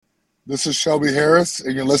This is Shelby Harris,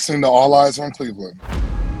 and you're listening to All Eyes on Cleveland.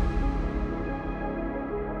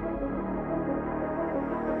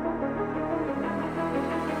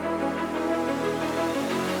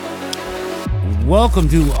 Welcome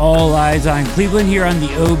to All Eyes on Cleveland here on the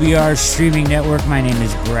OBR streaming network. My name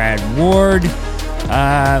is Brad Ward.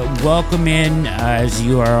 Welcome in as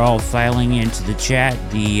you are all filing into the chat,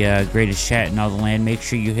 the greatest chat in all the land. Make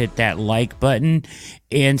sure you hit that like button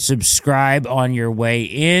and subscribe on your way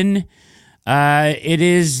in. It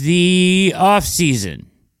is the off season.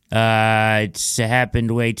 It's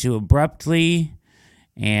happened way too abruptly,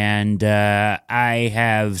 and I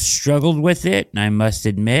have struggled with it, I must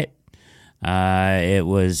admit. It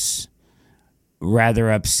was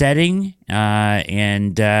rather upsetting, but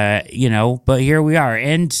here we are.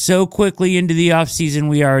 And so quickly into the offseason,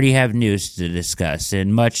 we already have news to discuss,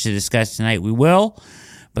 and much to discuss tonight we will.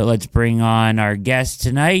 But let's bring on our guest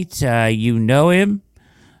tonight. You know him.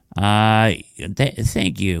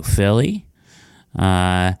 Thank you, Philly.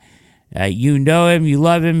 You know him, you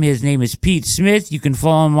love him. His name is Pete Smith. You can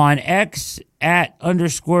follow him on X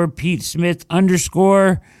 @_Pete Smith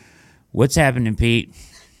 _. What's happening, Pete?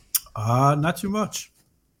 Not too much.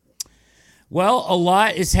 Well, a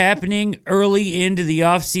lot is happening early into the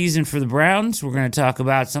offseason for the Browns. We're going to talk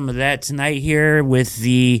about some of that tonight here with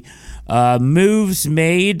the moves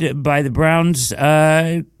made by the Browns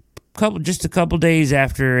just a couple days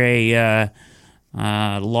after a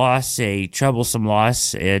troublesome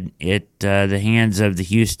loss at the hands of the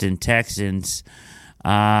Houston Texans.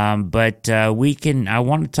 I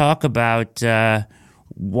want to talk about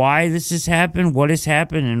why this has happened, what has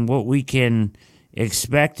happened, and what we can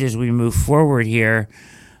expect as we move forward here.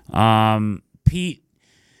 Pete,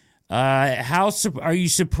 are you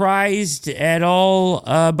surprised at all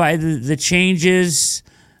by the changes?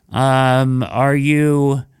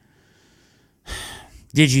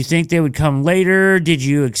 Did you think they would come later? Did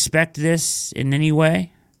you expect this in any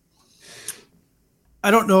way?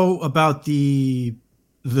 I don't know about the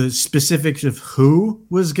specifics of who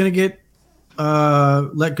was going to get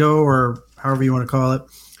let go, or however you want to call it.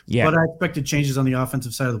 Yeah. But I expected changes on the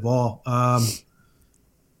offensive side of the ball,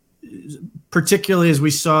 particularly as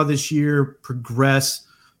we saw this year progress.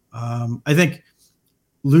 I think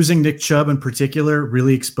losing Nick Chubb in particular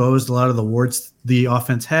really exposed a lot of the warts the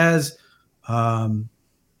offense has,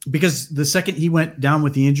 because the second he went down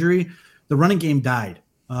with the injury, the running game died.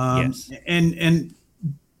 Yes. And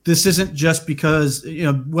this isn't just because,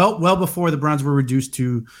 well before the Browns were reduced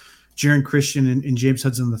to Jaron Christian and James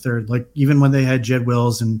Hudson III. Like, even when they had Jed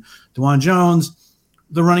Wills and DeJuan Jones,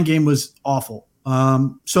 the running game was awful.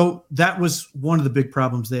 So that was one of the big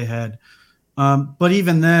problems they had. But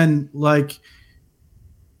even then,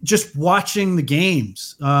 just watching the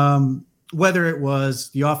games, whether it was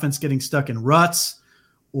the offense getting stuck in ruts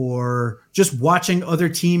or just watching other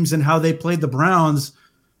teams and how they played the Browns,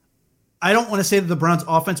 I don't want to say that the Browns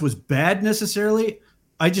offense was bad necessarily.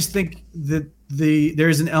 I just think that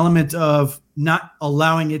there's an element of not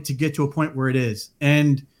allowing it to get to a point where it is.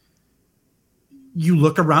 And you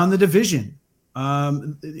look around the division,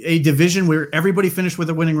 a division where everybody finished with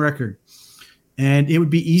a winning record. And it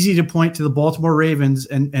would be easy to point to the Baltimore Ravens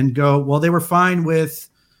and go, well, they were fine with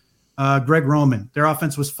Greg Roman. Their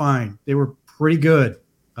offense was fine. They were pretty good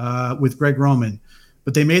with Greg Roman.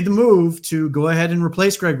 But they made the move to go ahead and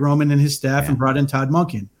replace Greg Roman and his staff and brought in Todd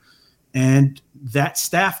Monken. And that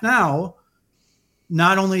staff now,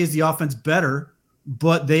 not only is the offense better,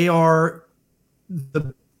 but they are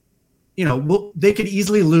they could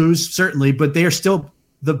easily lose, certainly, but they are still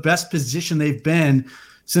the best position they've been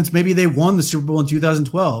since maybe they won the Super Bowl in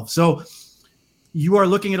 2012. So you are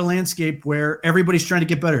looking at a landscape where everybody's trying to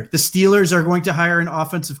get better. The Steelers are going to hire an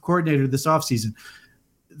offensive coordinator this offseason.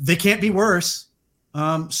 They can't be worse.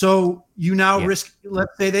 So you now risk,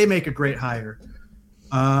 let's say they make a great hire.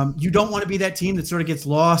 You don't want to be that team that sort of gets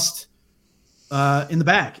lost in the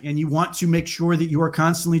back, and you want to make sure that you are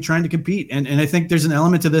constantly trying to compete. And I think there's an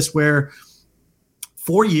element to this where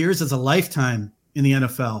 4 years is a lifetime in the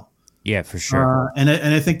NFL. Yeah, for sure. And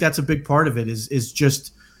I think that's a big part of it is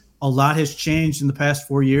just a lot has changed in the past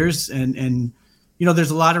 4 years. And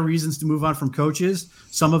there's a lot of reasons to move on from coaches.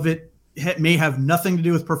 Some of it may have nothing to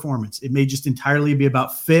do with performance. It may just entirely be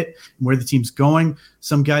about fit and where the team's going.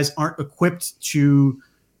 Some guys aren't equipped to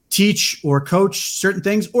teach or coach certain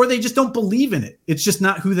things, or they just don't believe in it. It's just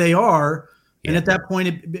not who they are. Yeah. And at that point,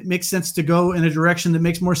 it makes sense to go in a direction that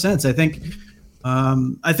makes more sense. I think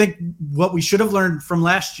what we should have learned from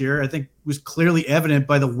last year, I think, was clearly evident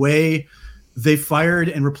by the way they fired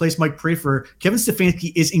and replaced Mike Prefer. Kevin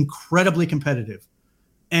Stefanski is incredibly competitive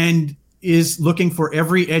and is looking for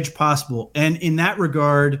every edge possible. And in that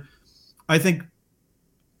regard, I think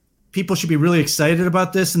people should be really excited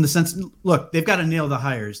about this in the sense, look, they've got to nail the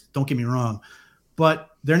hires. Don't get me wrong,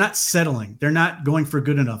 but they're not settling. They're not going for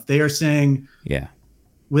good enough. They are saying, well,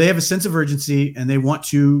 they have a sense of urgency and they want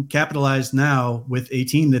to capitalize now with a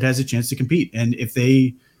team that has a chance to compete. And if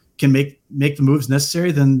they can make the moves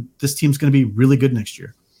necessary, then this team's going to be really good next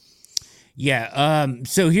year. Yeah.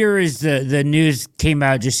 So here is the news came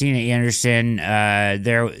out. Justina Anderson.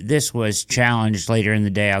 This was challenged later in the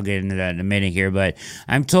day. I'll get into that in a minute here, but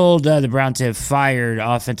I'm told the Browns have fired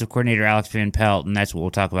offensive coordinator Alex Van Pelt, and that's what we'll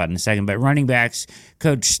talk about in a second. But running backs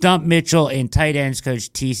coach Stump Mitchell and tight ends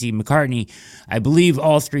coach T.C. McCartney. I believe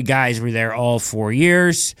all three guys were there all 4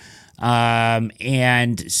 years,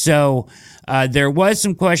 and so there was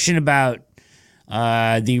some question about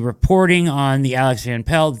the reporting on the Alex Van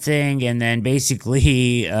Pelt thing, and then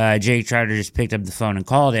basically Jake Trotter just picked up the phone and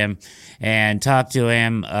called him and talked to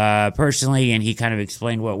him personally, and he kind of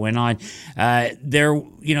explained what went on.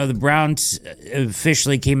 The Browns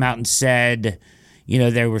officially came out and said,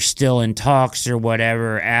 they were still in talks or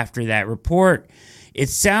whatever after that report. It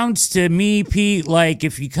sounds to me, Pete, like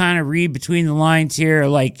if you kind of read between the lines here,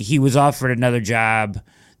 like he was offered another job,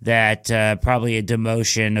 that probably a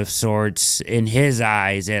demotion of sorts in his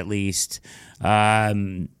eyes, at least,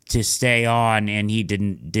 to stay on, and he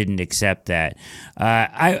didn't accept that.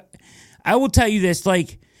 I will tell you this,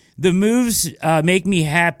 like, the moves make me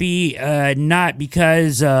happy, not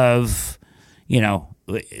because of,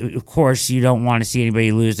 of course you don't want to see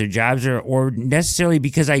anybody lose their jobs or necessarily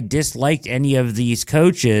because I disliked any of these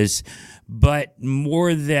coaches, but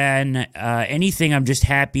more than anything, I'm just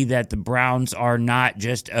happy that the Browns are not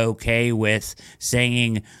just okay with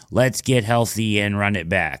saying, let's get healthy and run it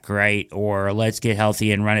back, right? Or let's get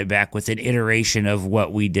healthy and run it back with an iteration of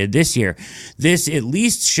what we did this year. This at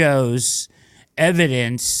least shows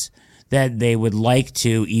evidence that they would like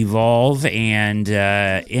to evolve and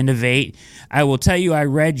innovate. I will tell you, I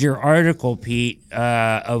read your article, Pete,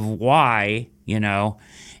 of why,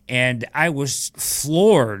 and I was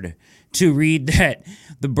floored to read that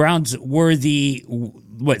the Browns were the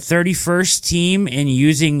 31st team in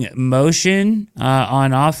using motion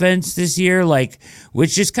on offense this year,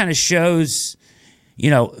 which just kind of shows,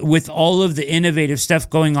 with all of the innovative stuff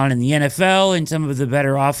going on in the NFL and some of the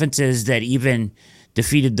better offenses that even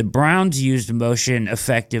defeated the Browns used motion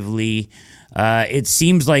effectively. It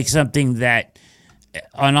seems like something that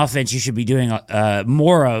on offense you should be doing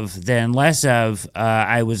more of than less of.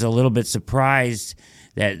 I was a little bit surprised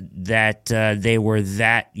that they were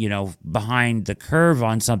that, behind the curve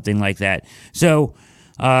on something like that. So,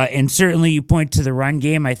 and certainly you point to the run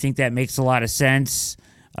game. I think that makes a lot of sense.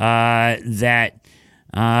 Here's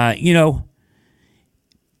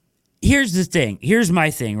the thing. Here's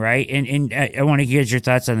my thing, right? And I want to get your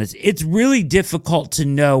thoughts on this. It's really difficult to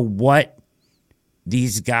know what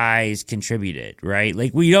these guys contributed, right?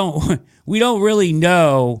 Like we don't really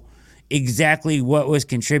know exactly what was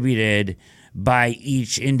contributed by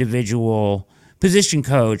each individual position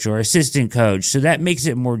coach or assistant coach. So that makes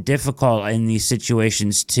it more difficult in these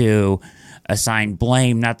situations to assign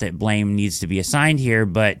blame. Not that blame needs to be assigned here,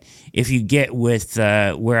 but if you get with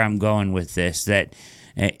where I'm going with this, that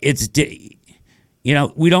we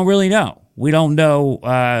don't really know. We don't know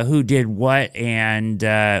who did what and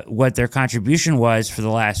what their contribution was for the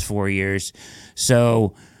last 4 years.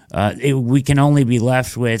 So we can only be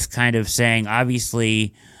left with kind of saying,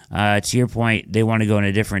 obviously, to your point, they want to go in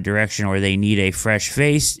a different direction, or they need a fresh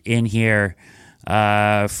face in here,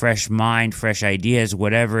 fresh mind, fresh ideas,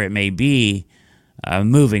 whatever it may be,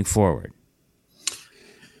 moving forward.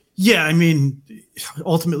 Yeah, I mean,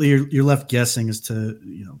 ultimately, you're left guessing as to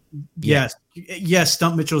yes,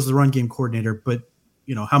 Stump Mitchell is the run game coordinator, but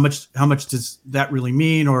how much does that really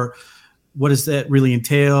mean, or what does that really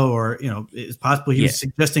entail, or it's possible he was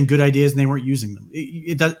suggesting good ideas and they weren't using them.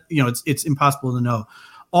 It does, it's impossible to know.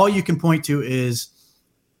 All you can point to is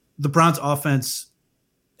the Browns offense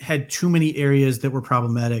had too many areas that were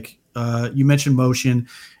problematic. You mentioned motion,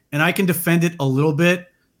 and I can defend it a little bit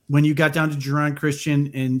when you got down to Jerron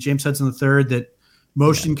Christian and James Hudson III, that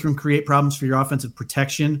motion can create problems for your offensive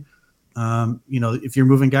protection. If you're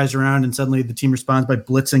moving guys around and suddenly the team responds by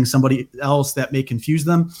blitzing somebody else, that may confuse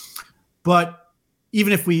them. But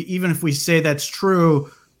even if we say that's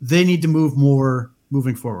true, they need to move more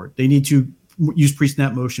moving forward. They need to use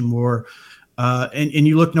pre-snap motion more. And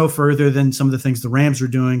you look no further than some of the things the Rams were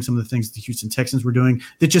doing, some of the things the Houston Texans were doing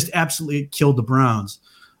that just absolutely killed the Browns.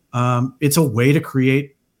 It's a way to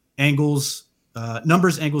create angles,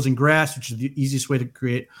 numbers, angles, and grass, which is the easiest way to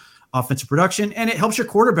create offensive production. And it helps your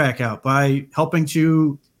quarterback out by helping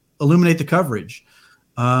to illuminate the coverage.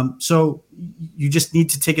 So you just need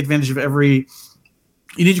to take advantage of you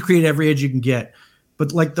need to create every edge you can get.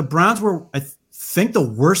 But like the Browns were, I think, the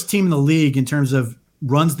worst team in the league in terms of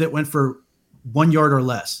runs that went for 1 yard or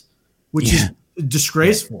less, which is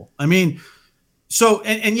disgraceful. I mean, so,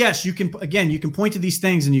 and yes, you can point to these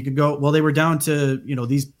things and you can go, well, they were down to,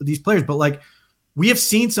 these players, but like we have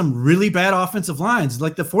seen some really bad offensive lines,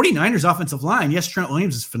 like the 49ers offensive line. Yes, Trent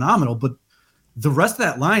Williams is phenomenal, but the rest of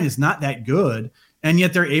that line is not that good. And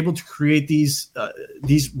yet they're able to create these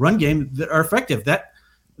run games that are effective.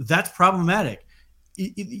 That's problematic.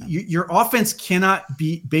 Your offense cannot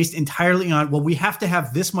be based entirely on, well, we have to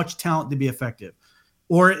have this much talent to be effective.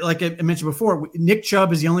 Or like I mentioned before, Nick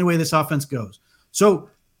Chubb is the only way this offense goes. So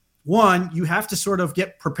one, you have to sort of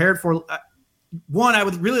get prepared for one. I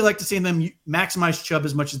would really like to see them maximize Chubb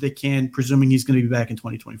as much as they can, presuming he's going to be back in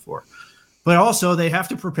 2024. But also they have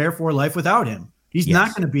to prepare for life without him. He's not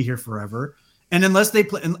going to be here forever. And unless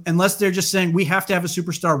they're just saying we have to have a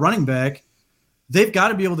superstar running back, they've got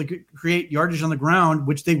to be able to create yardage on the ground,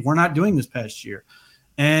 which they were not doing this past year.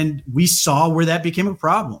 And we saw where that became a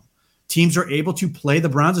problem. Teams are able to play the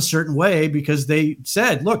Browns a certain way because they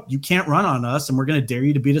said, look, you can't run on us and we're going to dare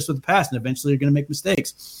you to beat us with the pass. And eventually you're going to make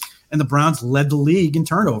mistakes. And the Browns led the league in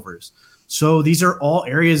turnovers. So these are all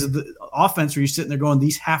areas of the offense where you're sitting there going,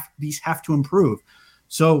 these have to improve.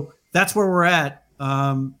 So that's where we're at.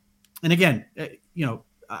 And again,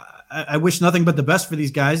 I wish nothing but the best for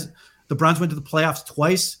these guys. The Browns went to the playoffs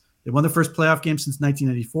twice. They won their first playoff game since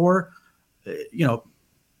 1994.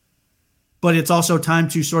 But it's also time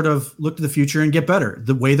to sort of look to the future and get better.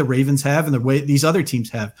 The way the Ravens have and the way these other teams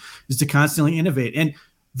have is to constantly innovate. And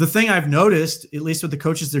the thing I've noticed, at least with the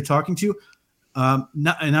coaches they're talking to, and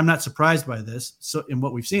I'm not surprised by this, so in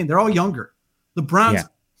what we've seen, they're all younger. The Browns,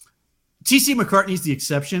 T.C. McCartney's the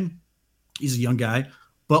exception. He's a young guy.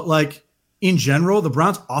 But like in general, the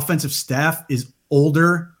Browns offensive staff is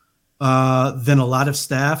older than a lot of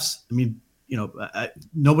staffs. I mean,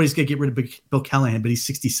 nobody's going to get rid of Bill Callahan, but he's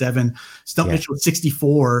 67. Stump Mitchell is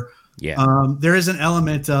 64. Yeah. There is an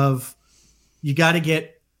element of you got to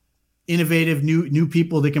get innovative new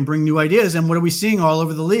people that can bring new ideas. And what are we seeing all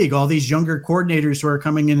over the league? All these younger coordinators who are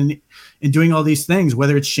coming in and doing all these things,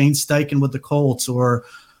 whether it's Shane Steichen with the Colts or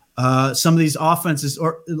some of these offenses,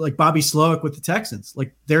 or like Bobby Slowick with the Texans.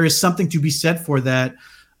 Like there is something to be said for that,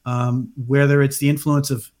 whether it's the influence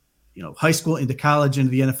of high school into college, into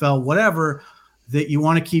the NFL, whatever, that you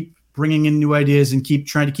want to keep bringing in new ideas and keep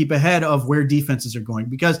trying to keep ahead of where defenses are going.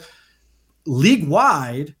 Because league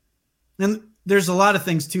wide, and there's a lot of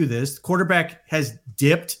things to this, quarterback has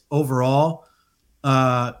dipped overall.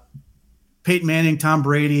 Peyton Manning, Tom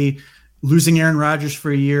Brady, losing Aaron Rodgers for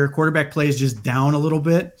a year, quarterback play is just down a little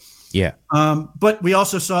bit. Yeah. But we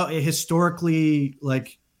also saw a historically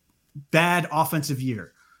bad offensive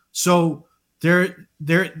year. So I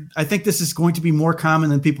think this is going to be more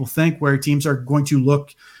common than people think, where teams are going to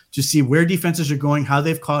look to see where defenses are going, how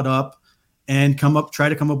they've caught up, and try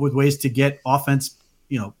to come up with ways to get offense,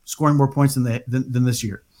 scoring more points than this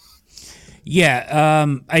year.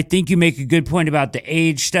 Yeah, I think you make a good point about the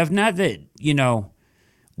age stuff. Not that,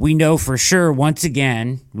 we know for sure, once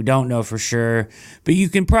again, we don't know for sure, but you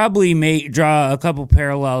can probably draw a couple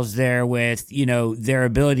parallels there with, their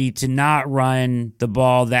ability to not run the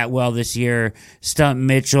ball that well this year. Stump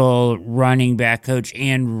Mitchell, running back coach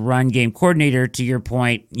and run game coordinator, to your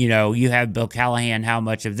point, you have Bill Callahan. How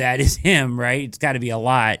much of that is him, right? It's got to be a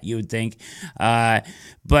lot, you would think.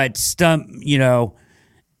 But Stump,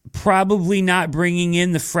 probably not bringing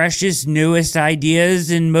in the freshest, newest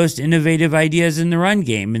ideas and most innovative ideas in the run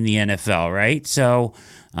game in the NFL, right? So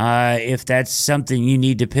if that's something you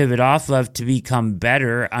need to pivot off of to become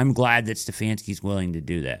better, I'm glad that Stefanski's willing to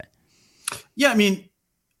do that. Yeah, I mean,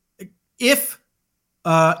 if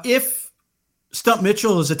Stump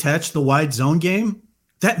Mitchell is attached to the wide zone game,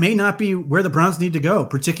 that may not be where the Browns need to go,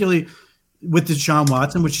 particularly with Deshaun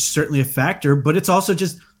Watson, which is certainly a factor, but it's also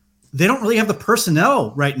just they don't really have the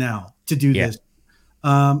personnel right now to do this.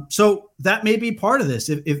 So that may be part of this.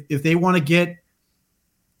 If they want to get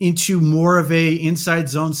into more of a inside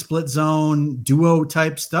zone, split zone, duo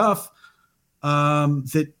type stuff,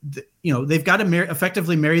 they've got to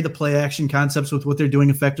effectively marry the play action concepts with what they're doing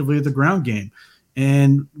effectively with the ground game.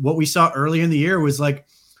 And what we saw early in the year was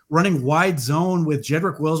running wide zone with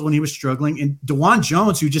Jedrick Wills when he was struggling, and DeJuan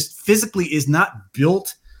Jones, who just physically is not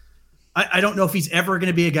built. I don't know if he's ever going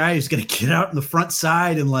to be a guy who's going to get out in the front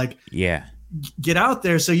side and get out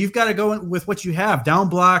there. So you've got to go in with what you have: down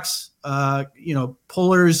blocks,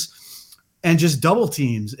 pullers, and just double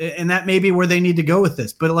teams. And that may be where they need to go with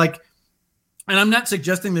this. But and I'm not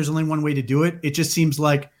suggesting there's only one way to do it. It just seems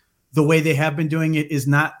like the way they have been doing it is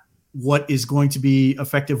not what is going to be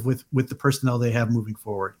effective with the personnel they have moving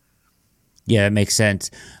forward. Yeah, that makes sense.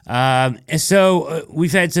 So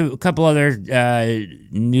we've had a couple other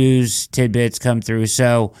news tidbits come through.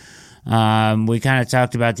 So we kind of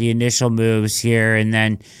talked about the initial moves here, and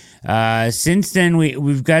then since then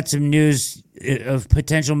we've got some news of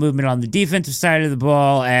potential movement on the defensive side of the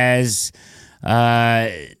ball as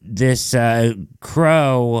this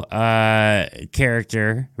Crow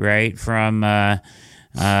character, right, from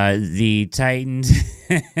the Titans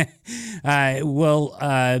will,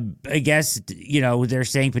 I guess, they're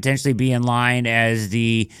saying potentially be in line as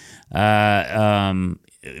the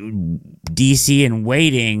DC in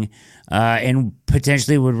waiting, and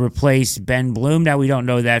potentially would replace Ben Bloom. Now, we don't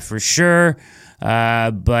know that for sure,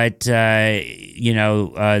 but there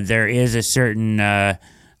is a certain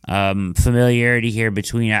familiarity here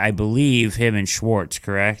between, I believe, him and Schwartz,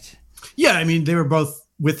 correct? Yeah, I mean, they were both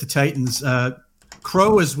with the Titans.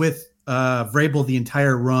 Crow was with Vrabel the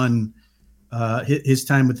entire run, his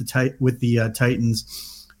time with the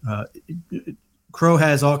Titans. Crow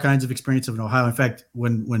has all kinds of experience in Ohio. In fact,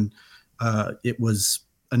 when it was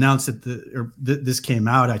announced that this came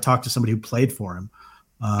out, I talked to somebody who played for him.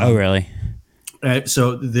 Oh, really?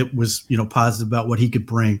 So that was positive about what he could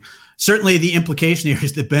bring. Certainly, the implication here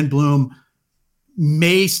is that Ben Bloom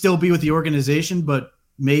may still be with the organization, but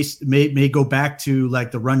may go back to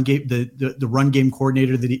like the run game, the run game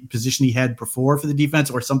coordinator, position he had before for the defense,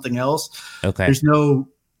 or something else. Okay. The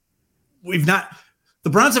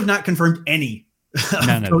Browns have not confirmed any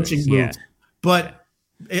coaching moves, but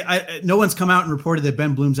no one's come out and reported that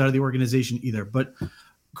Ben Bloom's out of the organization either. But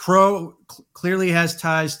Crow clearly has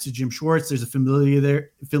ties to Jim Schwartz. There's a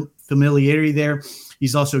familiarity there.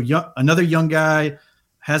 He's also another young guy,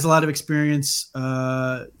 has a lot of experience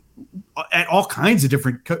at all kinds of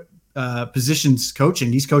different positions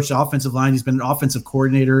coaching. He's coached the offensive line. He's been an offensive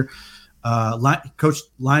coordinator, helped with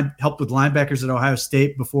linebackers at Ohio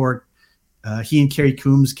State before he and Kerry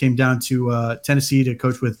Coombs came down to Tennessee to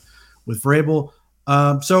coach with Vrabel.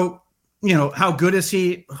 So, how good is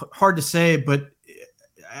he? Hard to say, but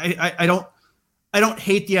I don't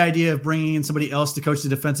hate the idea of bringing in somebody else to coach the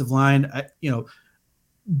defensive line.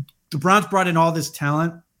 The Browns brought in all this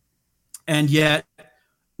talent, and yet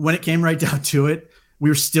when it came right down to it, we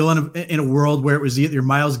were still in a world where it was either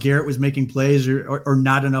Myles Garrett was making plays or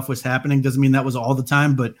not enough was happening. Doesn't mean that was all the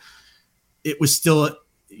time, but it was still,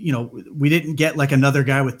 we didn't get like another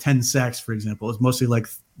guy with 10 sacks, for example. It was mostly like,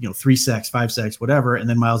 3 sacks, 5 sacks, whatever. And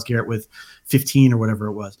then Myles Garrett with 15 or whatever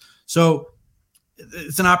it was. So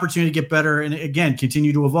it's an opportunity to get better and, again,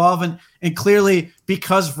 continue to evolve. And clearly,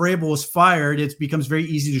 because Vrabel was fired, it becomes very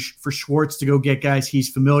easy for Schwartz to go get guys he's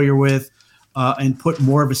familiar with and put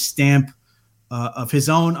more of a stamp of his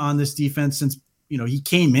own on this defense, since he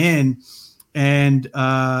came in and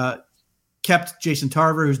kept Jason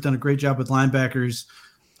Tarver, who's done a great job with linebackers,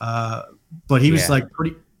 but he was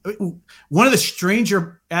pretty. One of the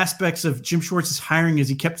stranger aspects of Jim Schwartz's hiring is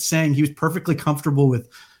he kept saying he was perfectly comfortable with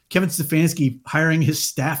Kevin Stefanski hiring his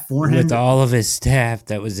staff for him, with all of his staff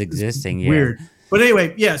that was existing. Weird, but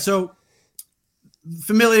anyway, so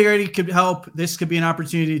familiarity could help. This could be an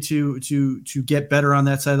opportunity to get better on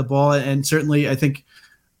that side of the ball. And certainly I think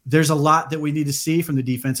there's a lot that we need to see from the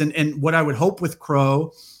defense. And what I would hope with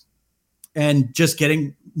Crow and just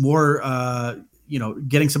getting more,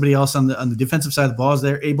 getting somebody else on the defensive side of the ball is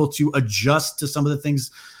they're able to adjust to some of the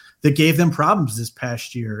things that gave them problems this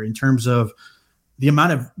past year in terms of the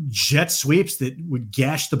amount of jet sweeps that would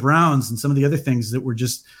gash the Browns and some of the other things that were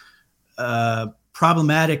just,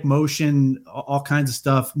 problematic motion, all kinds of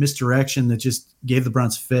stuff, misdirection that just gave the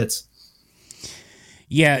Browns fits.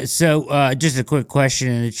 Yeah, so just a quick question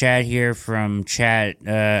in the chat here from chat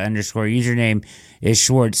 _username is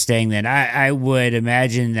Schwartz saying that I would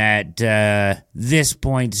imagine that this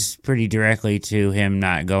points pretty directly to him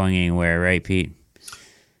not going anywhere, right, Pete?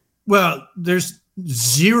 Well, there's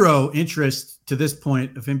zero interest to this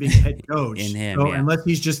point of him being a head coach. In him, so unless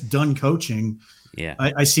he's just done coaching, yeah,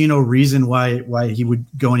 I see no reason why he would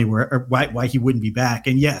go anywhere or why he wouldn't be back.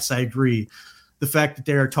 And yes, I agree. The fact that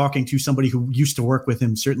they're talking to somebody who used to work with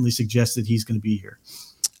him certainly suggests that he's going to be here.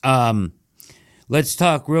 Let's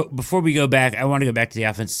talk before we go back. I want to go back to the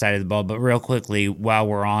offensive side of the ball, but real quickly while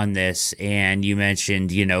we're on this, and you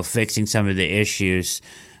mentioned, fixing some of the issues.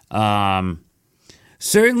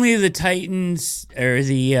 Certainly the Titans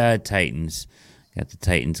got the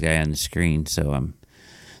Titans guy on the screen. So I'm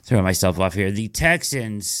throwing myself off here. The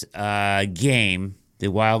Texans game, the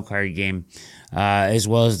wild card game, as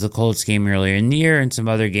well as the Colts game earlier in the year and some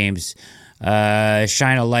other games,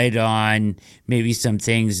 shine a light on maybe some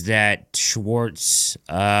things that Schwartz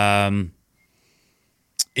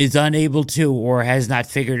is unable to or has not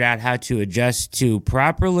figured out how to adjust to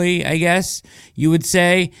properly, I guess you would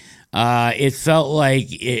say. It felt like,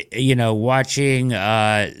 watching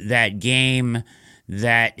that game,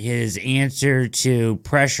 that his answer to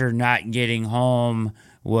pressure not getting home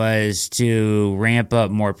was to ramp up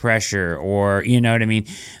more pressure, or, you know what I mean?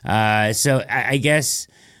 So I guess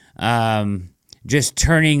just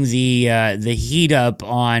turning the heat up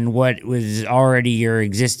on what was already your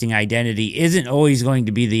existing identity isn't always going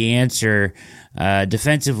to be the answer.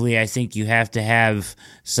 Defensively, I think you have to have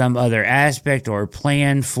some other aspect or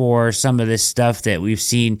plan for some of this stuff that we've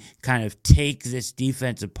seen kind of take this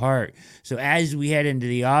defense apart. So as we head into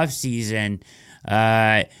the offseason,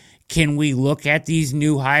 can we look at these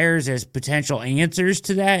new hires as potential answers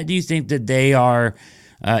to that? Do you think that they are...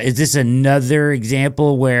 is this another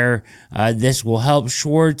example where this will help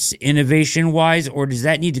Schwartz innovation-wise, or does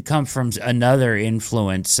that need to come from another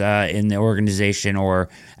influence in the organization or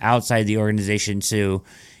outside the organization to,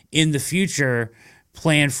 in the future,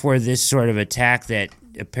 plan for this sort of attack that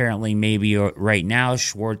apparently maybe right now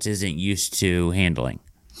Schwartz isn't used to handling?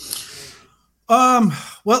 Well,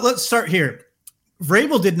 let's start here.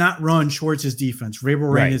 Vrabel did not run Schwartz's defense.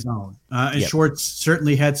 Vrabel ran his own. And Schwartz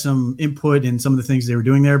certainly had some input in some of the things they were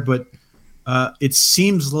doing there. But it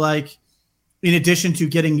seems like, in addition to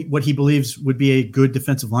getting what he believes would be a good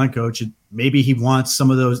defensive line coach, maybe he wants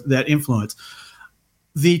some of that influence.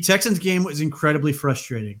 The Texans game was incredibly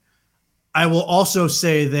frustrating. I will also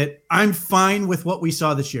say that I'm fine with what we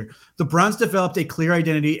saw this year. The Browns developed a clear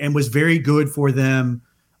identity and was very good for them.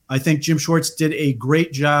 I think Jim Schwartz did a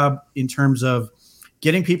great job in terms of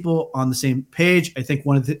getting people on the same page. I think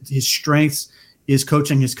one of his strengths is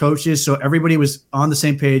coaching his coaches. So everybody was on the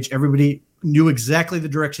same page. Everybody knew exactly the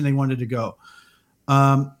direction they wanted to go.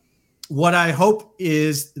 What I hope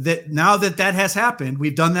is that now that has happened,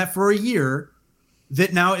 we've done that for a year,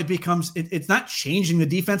 that now it becomes, it's not changing the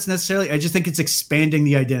defense necessarily. I just think it's expanding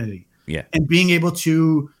the identity. Yeah. And being able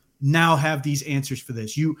to now have these answers for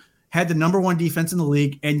this. You had the number one defense in the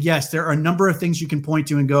league. And yes, there are a number of things you can point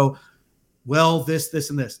to and go, well, this,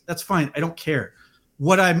 and this. That's fine. I don't care.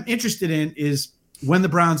 What I'm interested in is when the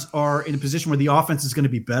Browns are in a position where the offense is going to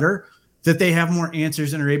be better, that they have more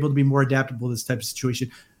answers and are able to be more adaptable to this type of situation.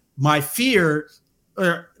 My fear,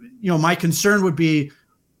 or my concern would be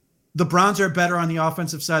the Browns are better on the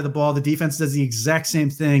offensive side of the ball. The defense does the exact same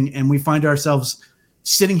thing, and we find ourselves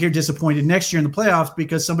sitting here disappointed next year in the playoffs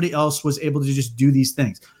because somebody else was able to just do these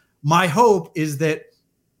things. My hope is that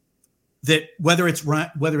whether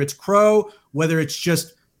it's Crow, whether it's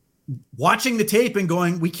just watching the tape and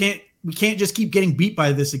going, we can't just keep getting beat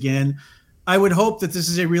by this again. I would hope that this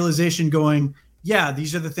is a realization going, yeah,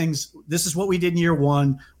 these are the things. This is what we did in year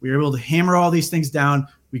one. We were able to hammer all these things down.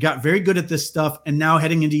 We got very good at this stuff. And now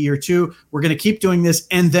heading into year two, we're going to keep doing this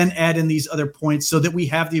and then add in these other points so that we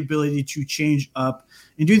have the ability to change up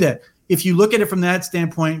and do that. If you look at it from that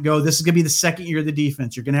standpoint, go, this is going to be the second year of the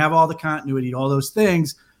defense. You're going to have all the continuity, all those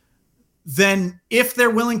things. Then if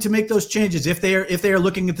they're willing to make those changes, if they are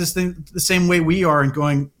looking at this thing the same way we are and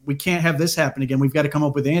going, we can't have this happen again, we've got to come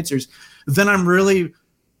up with answers, then I'm really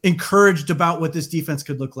encouraged about what this defense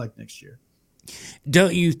could look like next year.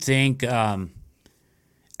 Don't you think,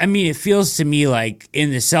 it feels to me like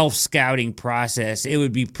in the self-scouting process, it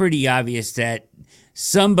would be pretty obvious that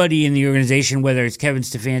somebody in the organization, whether it's Kevin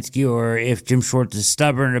Stefanski or if Jim Schwartz is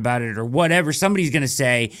stubborn about it or whatever, somebody's going to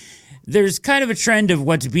say, there's kind of a trend of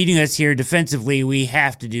what's beating us here defensively. We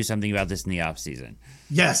have to do something about this in the offseason.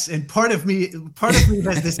 Yes, and part of me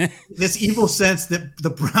has this evil sense that the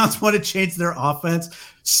Browns want to change their offense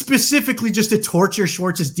specifically just to torture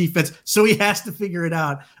Schwartz's defense, so he has to figure it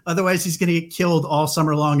out. Otherwise, he's going to get killed all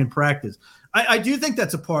summer long in practice. I do think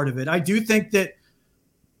that's a part of it. I do think that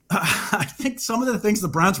I think some of the things the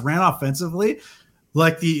Browns ran offensively,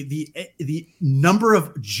 like the number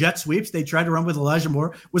of jet sweeps they tried to run with Elijah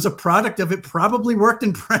Moore, was a product of it probably worked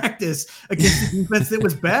in practice against the defense that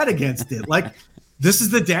was bad against it. Like, this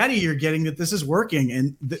is the data you're getting that this is working,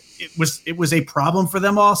 and it was a problem for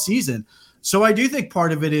them all season. So I do think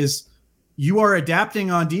part of it is you are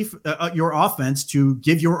adapting on your offense to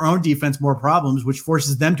give your own defense more problems, which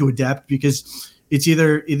forces them to adapt because it's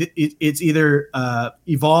either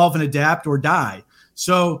evolve and adapt or die.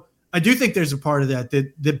 So I do think there's a part of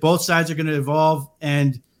that both sides are going to evolve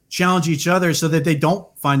and challenge each other so that they don't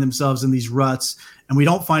find themselves in these ruts and we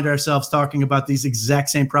don't find ourselves talking about these exact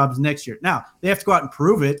same problems next year. Now, they have to go out and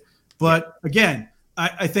prove it. But again,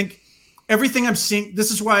 I think everything I'm seeing, this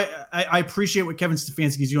is why I appreciate what Kevin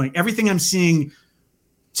Stefanski is doing. Everything I'm seeing,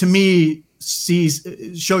 to me,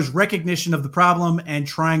 shows recognition of the problem and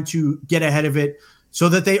trying to get ahead of it so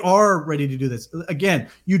that they are ready to do this. Again,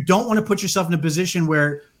 you don't want to put yourself in a position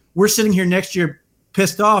where we're sitting here next year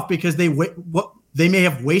pissed off because they may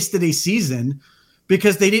have wasted a season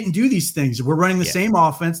because they didn't do these things. We're running the same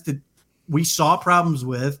offense that we saw problems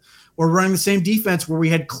with, or running the same defense where we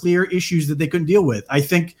had clear issues that they couldn't deal with. I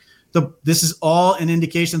think this is all an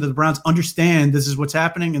indication that the Browns understand this is what's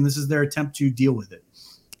happening and this is their attempt to deal with it.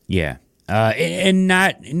 Yeah. And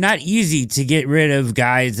not easy to get rid of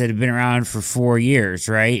guys that have been around for 4 years,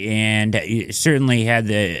 right? And you certainly had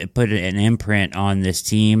to put an imprint on this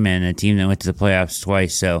team and a team that went to the playoffs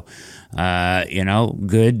twice. So,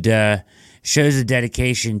 good shows a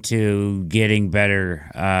dedication to getting better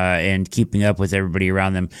and keeping up with everybody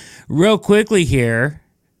around them. Real quickly here,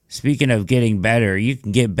 speaking of getting better, you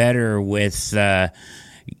can get better with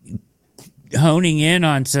honing in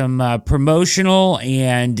on some promotional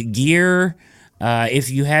and gear. If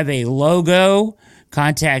you have a logo,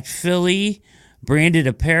 contact Philly. Branded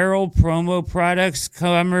apparel, promo products,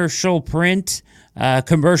 commercial print,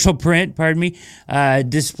 displays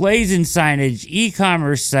and signage,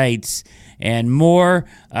 e-commerce sites, and more.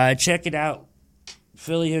 Check it out.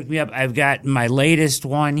 Philly, hook me up. I've got my latest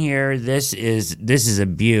one here. This is a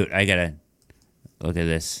beaut. I gotta look at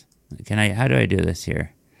this. How do I do this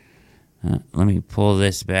here? Let me pull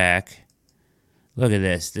this back. Look at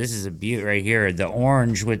this. This is a beaut right here. The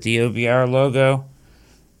orange with the OBR logo.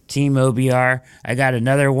 Team OBR. I got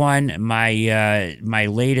another one. My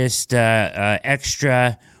latest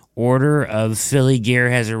extra order of Philly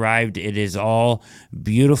gear has arrived. It is all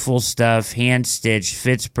beautiful stuff, hand stitched,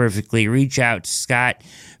 fits perfectly. Reach out to Scott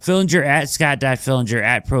Fillinger at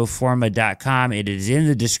scott.fillinger@proforma.com. It is in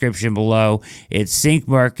the description below. It's Sync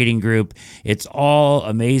Marketing Group. It's all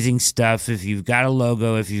amazing stuff. If you've got a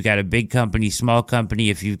logo, if you've got a big company, small company,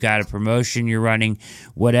 if you've got a promotion you're running,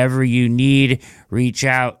 whatever you need, reach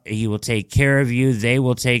out. He will take care of you. They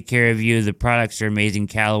will take care of you. The products are amazing.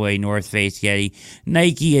 Callaway, North Face, Yeti,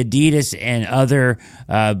 Nike, Adidas, and other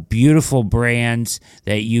beautiful brands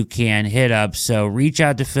that you can hit up. So reach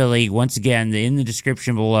out to Philly. Once again, in the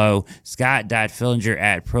description below,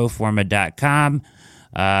 scott.fillinger@proforma.com.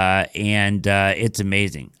 And it's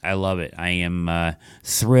amazing. I love it. I am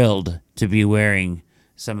thrilled to be wearing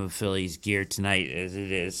some of Philly's gear tonight, as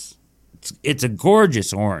it is. It's a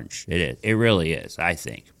gorgeous orange. It is. It really is, I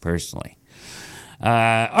think, personally.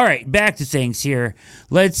 All right, back to things here.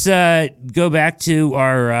 Let's go back to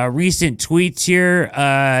our recent tweets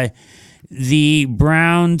here. The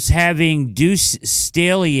Browns having Deuce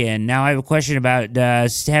Staley in. Now, I have a question about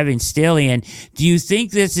having Staley in. Do you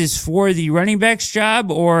think this is for the running back's job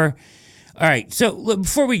or... All right, so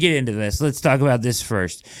before we get into this, let's talk about this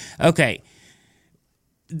first. Okay,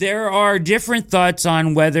 there are different thoughts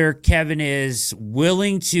on whether Kevin is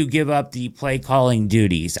willing to give up the play-calling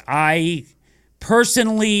duties. I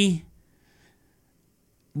personally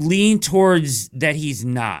lean towards that he's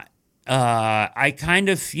not. I kind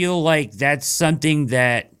of feel like that's something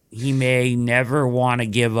that he may never want to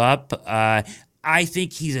give up. I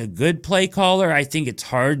think he's a good play caller. I think it's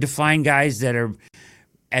hard to find guys that are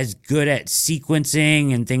as good at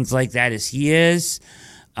sequencing and things like that as he is.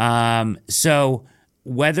 So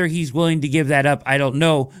whether he's willing to give that up, I don't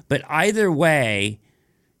know. But either way,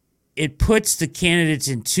 it puts the candidates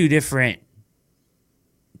in two different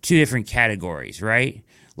categories, right?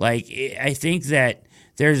 Like, I think that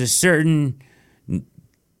there's a certain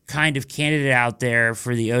kind of candidate out there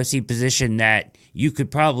for the OC position that you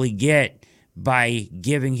could probably get by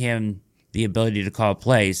giving him the ability to call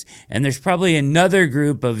plays. And there's probably another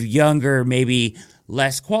group of younger, maybe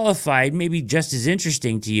less qualified, maybe just as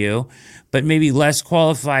interesting to you, but maybe less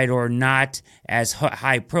qualified or not as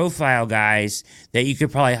high profile guys that you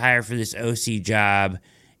could probably hire for this OC job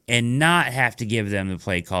and not have to give them the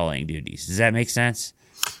play calling duties. Does that make sense?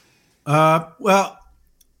 Well,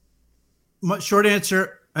 my short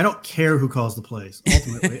answer, I don't care who calls the plays,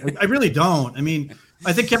 ultimately. I really don't. I mean,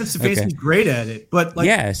 I think Kevin Stefanski's great at it, but so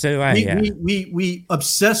do I. We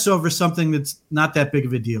obsess over something that's not that big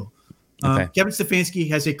of a deal. Kevin Stefanski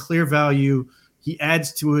has a clear value. He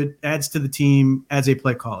adds to it, adds to the team as a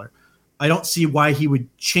play caller. I don't see why he would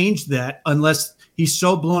change that unless he's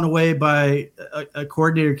so blown away by a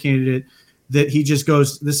coordinator candidate that he just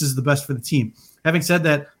goes, this is the best for the team. Having said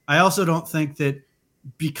that, I also don't think that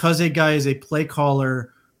because a guy is a play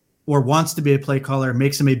caller or wants to be a play caller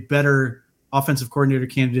makes him a better offensive coordinator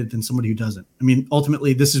candidate than somebody who doesn't. I mean,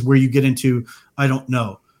 ultimately, this is where you get into, I don't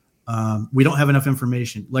know. We don't have enough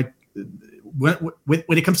information. Like when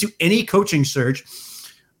it comes to any coaching search,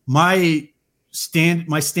 my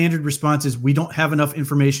my standard response is we don't have enough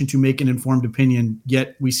information to make an informed opinion,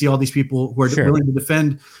 yet we see all these people who are willing to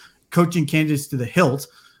defend coaching candidates to the hilt,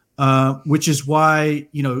 which is why,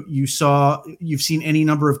 you've seen any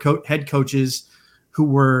number of head coaches who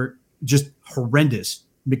were just horrendous.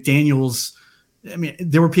 McDaniels. I mean,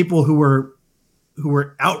 there were people who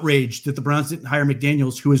were outraged that the Browns didn't hire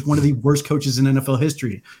McDaniels, who is one of the worst coaches in NFL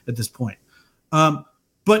history at this point.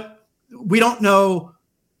 But we don't know,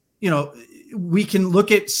 we can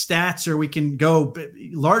look at stats or we can go, but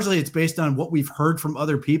largely it's based on what we've heard from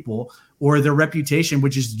other people or their reputation,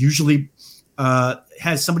 which is usually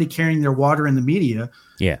has somebody carrying their water in the media.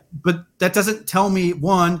 Yeah. But that doesn't tell me,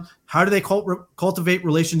 one, how do they cultivate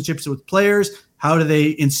relationships with players? How do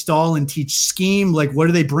they install and teach scheme? Like, what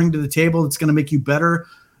do they bring to the table that's going to make you better?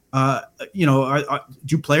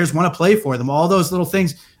 Do players want to play for them? All those little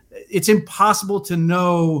things. It's impossible to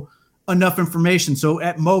know enough information. So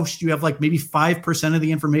at most you have like maybe 5% of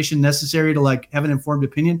the information necessary to like have an informed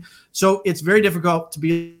opinion. So it's very difficult to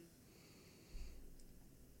be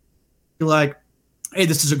like, hey,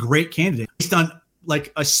 this is a great candidate based on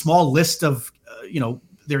like a small list of,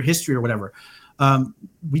 their history or whatever.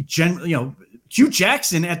 We generally, Hugh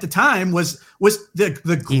Jackson at the time was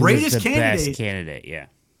the greatest candidate. Best candidate. Yeah.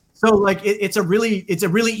 So like it's a really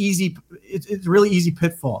easy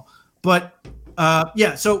pitfall. But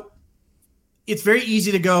so it's very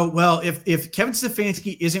easy to go, well, if Kevin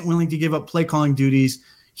Stefanski isn't willing to give up play calling duties,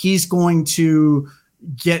 he's going to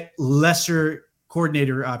get lesser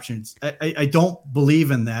coordinator options. I don't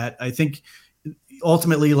believe in that. I think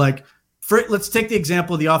ultimately, like, let's take the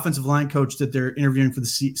example of the offensive line coach that they're interviewing for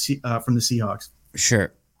from the Seahawks.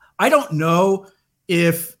 Sure. I don't know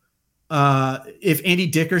if Andy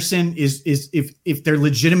Dickerson if they're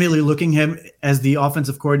legitimately looking him as the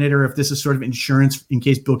offensive coordinator, if this is sort of insurance in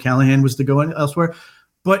case Bill Callahan was to go elsewhere.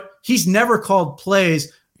 But he's never called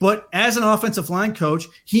plays. But as an offensive line coach,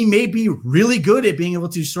 he may be really good at being able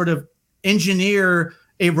to sort of engineer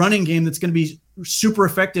a running game that's going to be super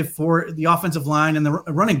effective for the offensive line and the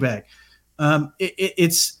running back.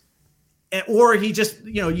 Or he just,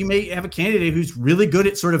 you may have a candidate who's really good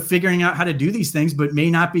at sort of figuring out how to do these things, but may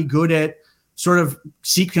not be good at sort of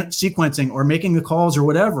sequencing or making the calls or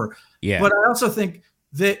whatever. Yeah. But I also think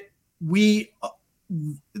that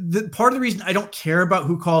the part of the reason I don't care about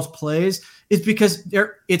who calls plays is because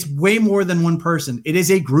it's way more than one person. It is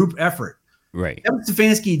a group effort. Right. Kevin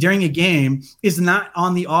Stefanski during a game is not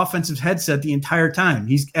on the offensive headset the entire time.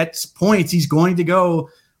 He's at points, he's going to go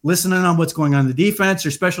listening on what's going on in the defense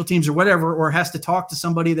or special teams or whatever, or has to talk to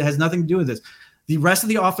somebody that has nothing to do with this. The rest of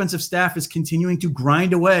the offensive staff is continuing to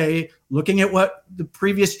grind away, looking at what the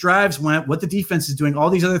previous drives went, what the defense is doing, all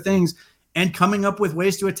these other things, and coming up with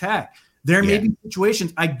ways to attack. There may be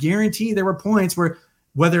situations, I guarantee there were points where,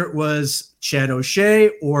 whether it was Chad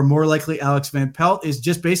O'Shea or more likely Alex Van Pelt, is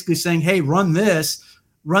just basically saying, hey, run this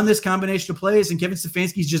combination of plays. And Kevin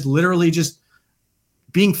Stefanski's just literally just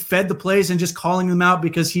being fed the plays and just calling them out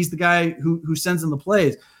because he's the guy who sends them the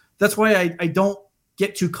plays. That's why I don't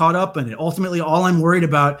get too caught up in it. Ultimately, all I'm worried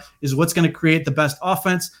about is what's going to create the best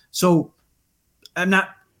offense. So I'm not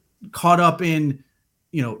caught up in,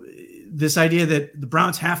 this idea that the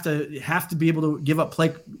Browns have to be able to give up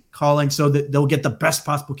play calling so that they'll get the best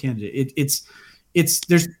possible candidate.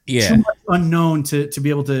 There's too much unknown to be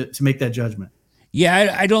able to make that judgment.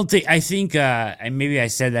 Yeah, I think maybe I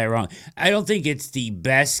said that wrong. I don't think it's the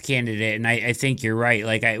best candidate, and I think you're right.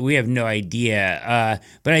 Like, we have no idea.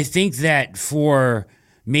 But I think that for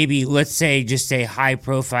maybe, let's say, just say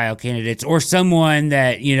high-profile candidates or someone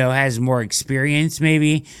that, has more experience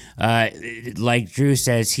maybe, like Drew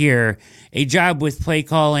says here, a job with play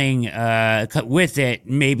calling with it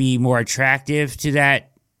may be more attractive to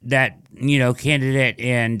that candidate,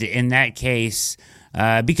 and in that case,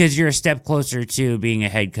 because you're a step closer to being a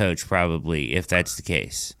head coach, probably, if that's the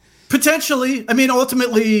case. Potentially. I mean,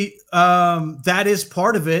 ultimately, that is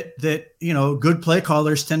part of it, that, good play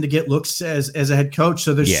callers tend to get looks as a head coach.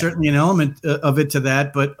 So there's certainly an element of it to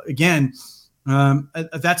that. But again,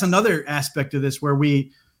 that's another aspect of this where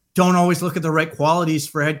we don't always look at the right qualities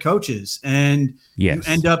for head coaches. And you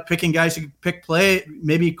end up picking guys who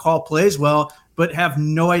maybe call plays well, but have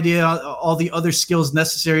no idea all the other skills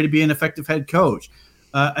necessary to be an effective head coach.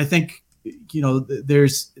 I think,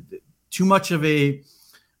 there's too much of a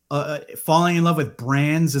falling in love with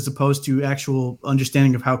brands as opposed to actual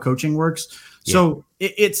understanding of how coaching works. Yeah. So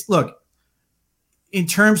look, in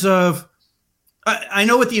terms of, I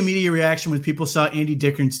know what the immediate reaction when people saw Andy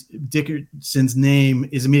Dickerson's name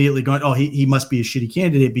is immediately going, oh, he must be a shitty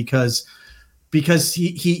candidate because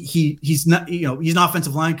he's not, he's an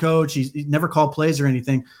offensive line coach. He's never called plays or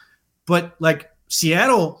anything. But like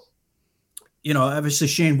Seattle, obviously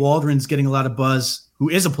Shane Waldron's getting a lot of buzz, who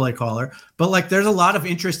is a play caller, but like there's a lot of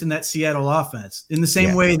interest in that Seattle offense in the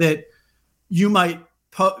same way that you might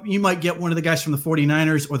get one of the guys from the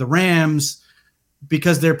 49ers or the Rams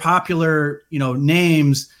because they're popular,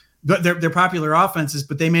 names, but they're popular offenses,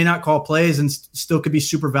 but they may not call plays and still could be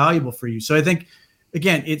super valuable for you. So I think,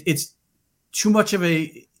 again, it's too much of an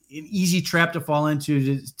easy trap to fall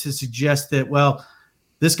into to suggest that, well,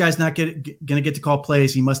 this guy's not going to get to call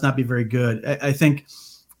plays. He must not be very good. I think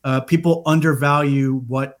people undervalue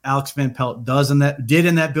what Alex Van Pelt did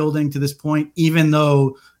in that building to this point, even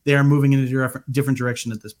though they are moving in a different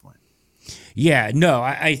direction at this point. Yeah, no,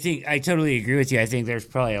 I think I totally agree with you. I think there's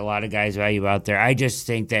probably a lot of guys' value out there. I just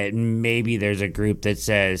think that maybe there's a group that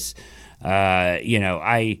says,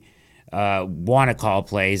 I want to call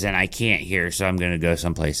plays and I can't here, so I'm going to go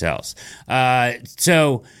someplace else. As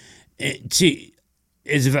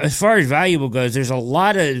far as valuable goes, there's a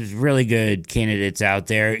lot of really good candidates out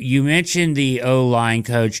there. You mentioned the O-line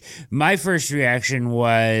coach. My first reaction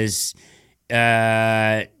was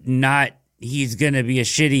not he's going to be a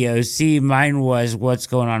shitty OC. Mine was what's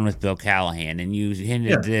going on with Bill Callahan, and you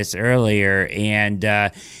hinted at this earlier. And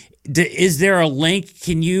is there a link?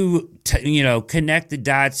 Can you connect the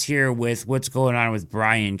dots here with what's going on with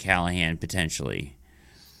Brian Callahan potentially?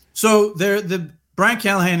 So Brian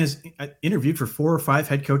Callahan is interviewed for 4 or 5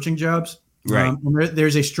 head coaching jobs. Right.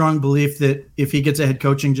 There's a strong belief that if he gets a head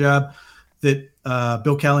coaching job, that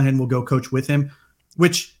Bill Callahan will go coach with him,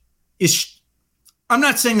 which is, I'm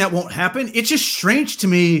not saying that won't happen. It's just strange to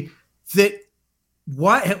me that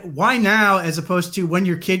why now, as opposed to when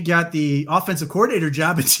your kid got the offensive coordinator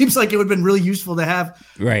job. It seems like it would have been really useful to have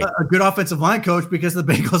a good offensive line coach, because the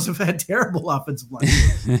Bengals have had terrible offensive line.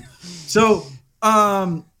 So,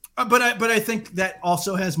 but I think that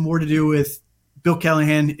also has more to do with Bill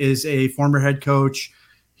Callahan is a former head coach.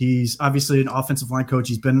 He's obviously an offensive line coach.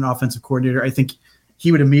 He's been an offensive coordinator. I think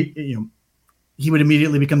he would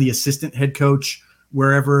immediately become the assistant head coach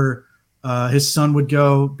wherever his son would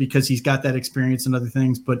go, because he's got that experience and other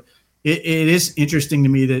things. But it is interesting to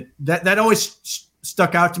me that always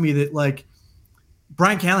stuck out to me, that like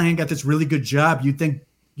Brian Callahan got this really good job. You'd think,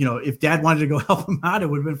 if dad wanted to go help him out, it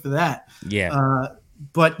would have been for that. Yeah.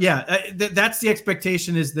 But yeah, that's the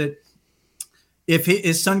expectation, is that if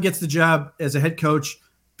his son gets the job as a head coach,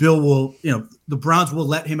 Bill will, the Browns will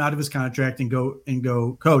let him out of his contract and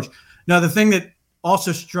go coach. Now, the thing that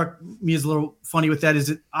also struck me as a little funny with that is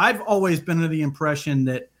that I've always been under the impression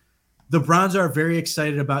that the Browns are very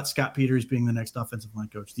excited about Scott Peters being the next offensive line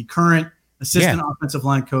coach, the current assistant offensive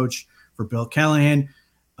line coach for Bill Callahan.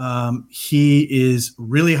 He is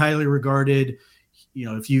really highly regarded.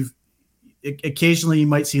 Occasionally you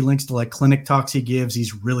might see links to like clinic talks he gives.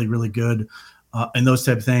 He's really, really good. And those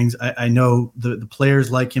type of things. I know the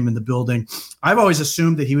players like him in the building. I've always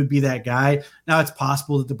assumed that he would be that guy. Now it's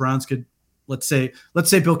possible that the Browns could, let's say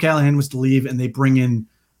Bill Callahan was to leave and they bring in,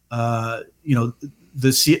 the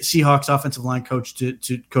Seahawks offensive line coach to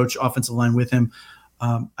coach offensive line with him.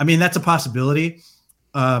 That's a possibility,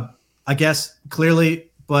 I guess, clearly,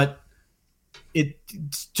 but it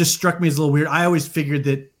just struck me as a little weird. I always figured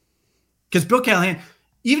that because Bill Callahan,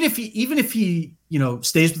 even if he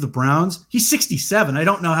stays with the Browns, he's 67. I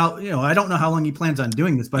don't know how long he plans on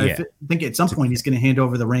doing this, but I think at some point he's going to hand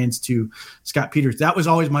over the reins to Scott Peters. That was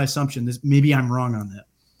always my assumption. Maybe I'm wrong on that.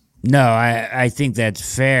 No, I think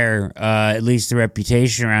that's fair. At least the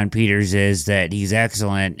reputation around Peters is that he's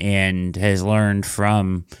excellent and has learned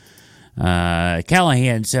from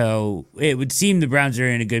Callahan. So it would seem the Browns are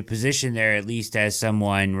in a good position there, at least as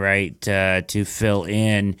someone, right, to fill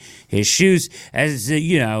in his shoes. As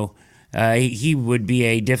he would be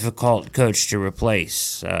a difficult coach to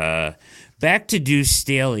replace. Back to Deuce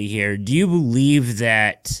Staley here. Do you believe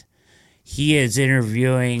that he is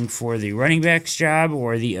interviewing for the running backs job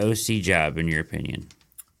or the OC job, in your opinion?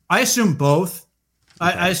 I assume both.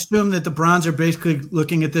 Okay. I assume that the Browns are basically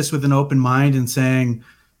looking at this with an open mind and saying,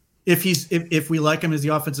 if we like him as the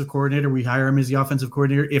offensive coordinator, we hire him as the offensive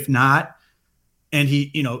coordinator. If not, and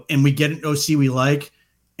and we get an OC we like,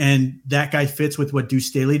 and that guy fits with what Deuce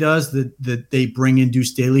Staley does, that they bring in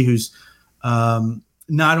Deuce Staley, who's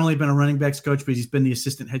not only been a running backs coach, but he's been the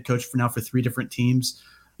assistant head coach for 3 different teams.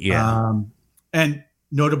 Yeah. And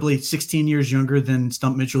notably 16 years younger than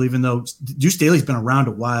Stump Mitchell, even though Deuce Staley's been around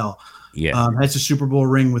a while. Yeah. Has a Super Bowl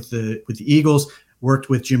ring with the Eagles, worked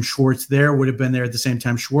with Jim Schwartz there, would have been there at the same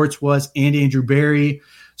time Schwartz was, and Andrew Berry.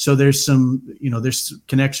 So there's there's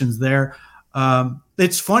connections there.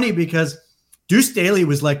 It's funny because Deuce Staley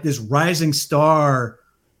was like this rising star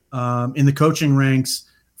in the coaching ranks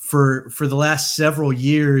for the last several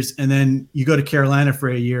years, and then you go to Carolina for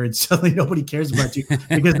a year, and suddenly nobody cares about you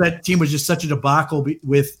because that team was just such a debacle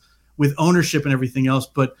with ownership and everything else.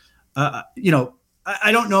 But I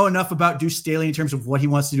don't know enough about Deuce Staley in terms of what he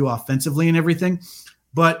wants to do offensively and everything,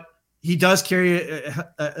 but he does carry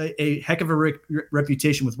a heck of a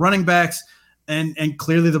reputation with running backs, and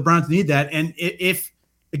clearly the Browns need that. And if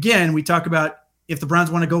again we talk about if the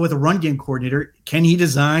Browns want to go with a run game coordinator, can he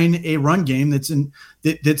design a run game that's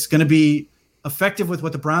going to be effective with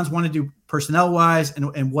what the Browns want to do personnel wise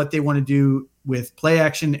and what they want to do with play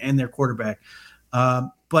action and their quarterback?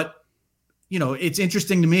 But it's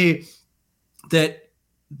interesting to me that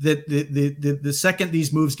the second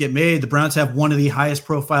these moves get made, the Browns have one of the highest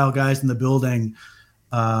profile guys in the building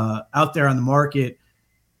out there on the market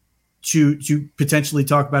to potentially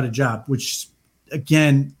talk about a job, which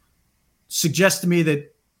again suggests to me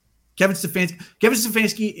that Kevin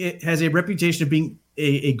Stefanski has a reputation of being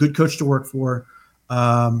a good coach to work for.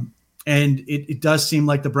 And it does seem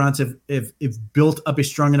like the Browns have built up a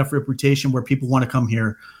strong enough reputation where people want to come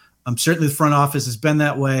here. Certainly the front office has been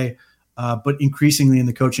that way, but increasingly in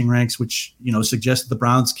the coaching ranks, which suggests that the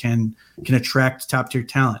Browns can attract top tier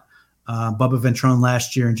talent. Bubba Ventrone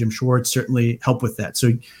last year and Jim Schwartz certainly help with that.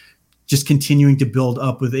 So just continuing to build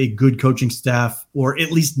up with a good coaching staff, or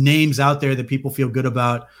at least names out there that people feel good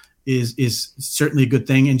about, is certainly a good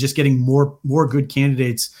thing. And just getting more good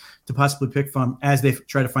candidates to possibly pick from as they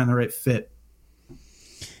try to find the right fit.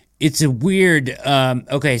 It's a weird.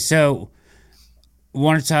 Okay, so I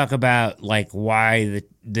want to talk about like why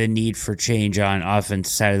the need for change on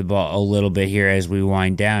offense side of the ball a little bit here as we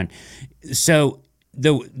wind down. So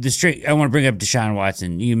the straight, I want to bring up Deshaun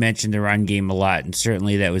Watson. You mentioned the run game a lot, and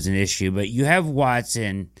certainly that was an issue. But you have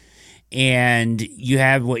Watson, and you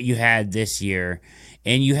have what you had this year,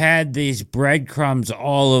 and you had these breadcrumbs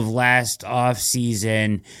all of last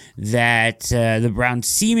offseason that the Browns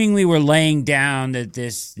seemingly were laying down that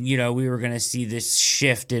this, we were going to see this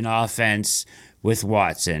shift in offense with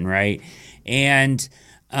Watson, right? And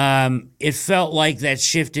it felt like that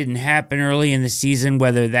shift didn't happen early in the season,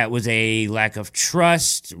 whether that was a lack of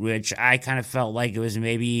trust, which I kind of felt like it was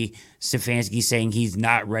maybe Stefanski saying he's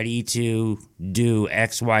not ready to do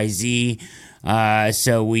X, Y, Z.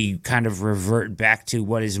 So we kind of revert back to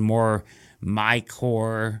what is more my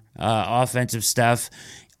core offensive stuff.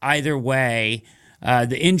 Either way,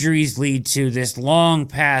 the injuries lead to this long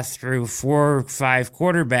path through 4 or 5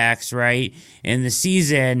 quarterbacks, right, in the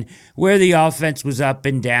season where the offense was up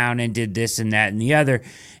and down and did this and that and the other.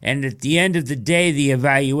 And at the end of the day, the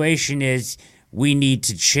evaluation is we need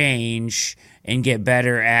to change and get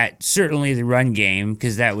better at certainly the run game,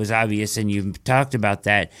 because that was obvious and you talked about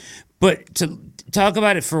that. But to talk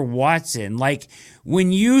about it for Watson, like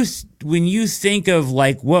when you think of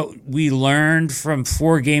like what we learned from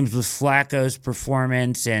 4 games with Flacco's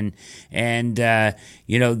performance and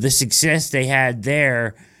the success they had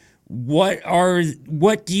there,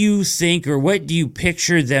 what do you think, or what do you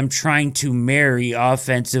picture them trying to marry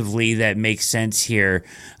offensively that makes sense here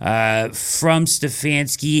from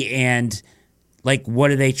Stefanski, and like what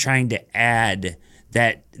are they trying to add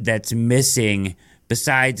that's missing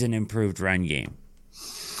besides an improved run game?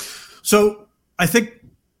 So I think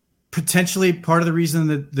potentially part of the reason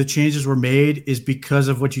that the changes were made is because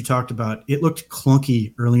of what you talked about. It looked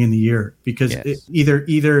clunky early in the year because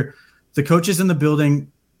either the coaches in the building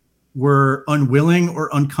were unwilling or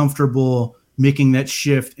uncomfortable making that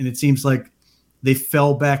shift, and it seems like they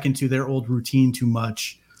fell back into their old routine too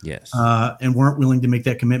much. Yes, and weren't willing to make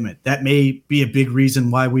that commitment. That may be a big reason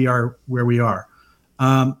why we are where we are.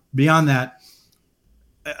 Beyond that,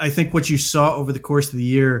 I think what you saw over the course of the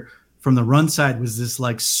year from the run side was this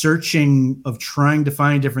like searching of trying to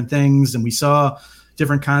find different things. And we saw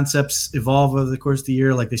different concepts evolve over the course of the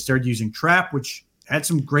year. Like they started using trap, which had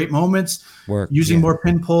some great moments, more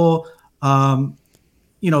pin pull.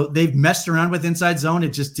 They've messed around with inside zone.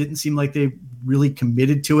 It just didn't seem like they really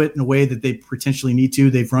committed to it in a way that they potentially need to.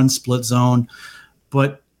 They've run split zone,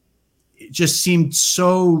 but it just seemed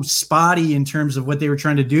so spotty in terms of what they were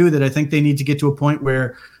trying to do that I think they need to get to a point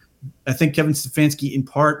where I think Kevin Stefanski in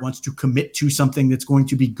part wants to commit to something that's going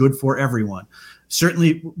to be good for everyone.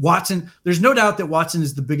 Certainly Watson, there's no doubt that Watson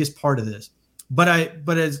is the biggest part of this, but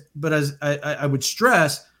as I would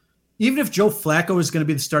stress, even if Joe Flacco is going to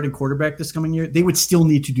be the starting quarterback this coming year, they would still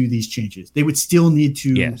need to do these changes. They would still need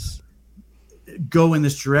to go in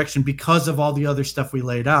this direction because of all the other stuff we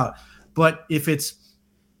laid out. But if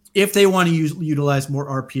they want to utilize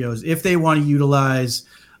more RPOs, if they want to utilize,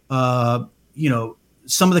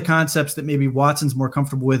 some of the concepts that maybe Watson's more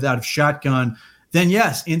comfortable with out of shotgun, then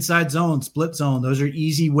yes, inside zone, split zone, those are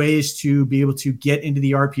easy ways to be able to get into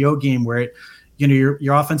the RPO game where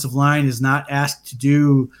your offensive line is not asked to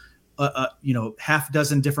do half a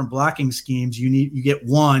dozen different blocking schemes. You get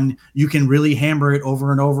one, you can really hammer it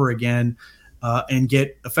over and over again and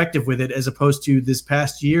get effective with it, as opposed to this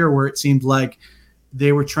past year where it seemed like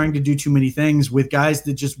they were trying to do too many things with guys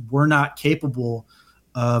that just were not capable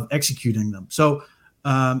of executing them. So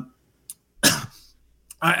I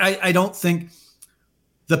don't think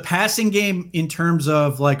the passing game in terms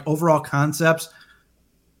of like overall concepts,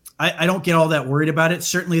 I don't get all that worried about it.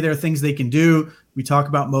 Certainly there are things they can do. We talk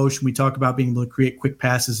about motion. We talk about being able to create quick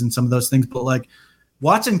passes and some of those things. But like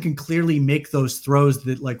Watson can clearly make those throws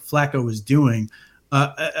that like Flacco was doing.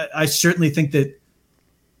 I certainly think that,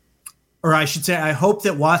 or I should say, I hope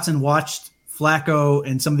that Watson watched Flacco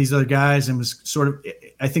and some of these other guys and was sort of,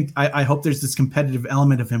 I hope there's this competitive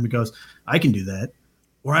element of him who goes, I can do that,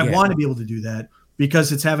 or I want to be able to do that,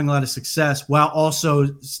 because it's having a lot of success while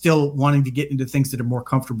also still wanting to get into things that are more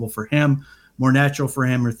comfortable for him, more natural for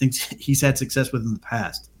him, or things he's had success with in the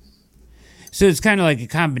past. So it's kind of like a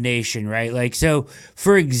combination, right? Like, so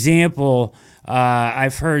for example,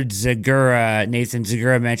 I've heard Nathan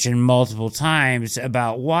Zagura mention multiple times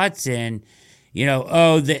about Watson,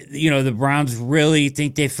 the Browns really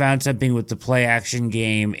think they found something with the play action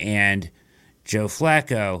game and Joe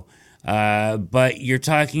Flacco. But you're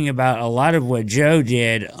talking about a lot of what Joe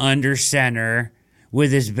did under center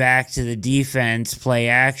with his back to the defense, play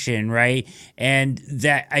action, right? And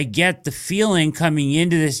that I get the feeling coming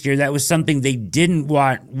into this year that was something they didn't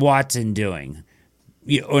want Watson doing.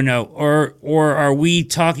 Or are we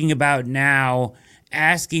talking about now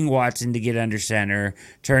asking Watson to get under center,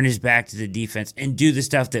 turn his back to the defense, and do the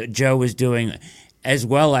stuff that Joe was doing, as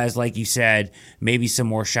well as, like you said, maybe some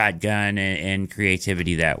more shotgun and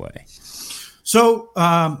creativity that way? So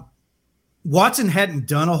Watson hadn't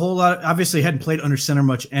done a whole lot. Obviously, hadn't played under center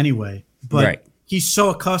much anyway. But he's so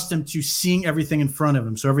accustomed to seeing everything in front of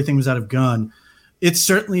him, so everything was out of gun. It's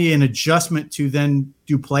certainly an adjustment to then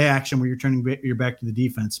do play action where you're turning your back to the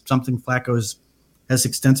defense, something Flacco has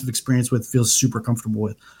extensive experience with, feels super comfortable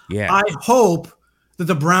with. Yeah. I hope that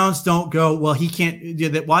the Browns don't go, well, he can't,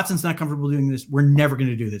 that Watson's not comfortable doing this, we're never going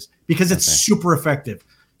to do this, because it's super effective.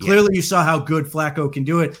 Clearly, you saw how good Flacco can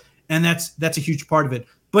do it, and that's a huge part of it.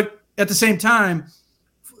 But at the same time,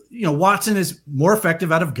 Watson is more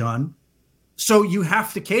effective out of gun, so you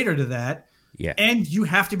have to cater to that. Yeah. And you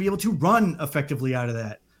have to be able to run effectively out of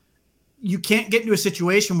that. You can't get into a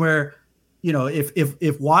situation where,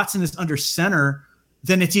 if Watson is under center,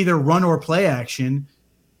 then it's either run or play action,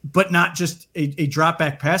 but not just a drop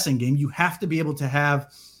back passing game. You have to be able to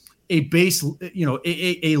have a base,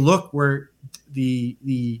 a look where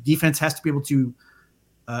the defense has to be able to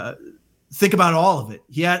think about all of it.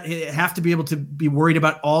 You have to be able to be worried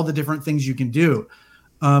about all the different things you can do.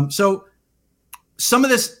 So some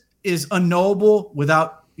of this is unknowable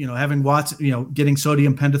without, having Watson, getting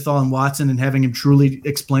sodium pentothal and Watson and having him truly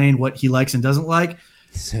explain what he likes and doesn't like.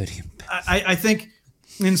 Sodium pentothal. I think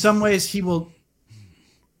in some ways he will.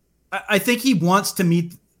 I think he wants to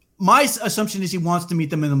meet. My assumption is he wants to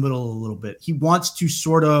meet them in the middle a little bit. He wants to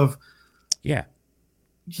sort of. Yeah.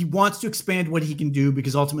 He wants to expand what he can do,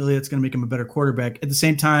 because ultimately that's going to make him a better quarterback. At the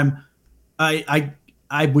same time, I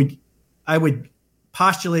would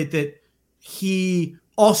postulate that he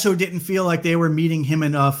also didn't feel like they were meeting him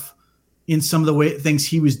enough in some of the things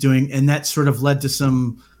he was doing, and that sort of led to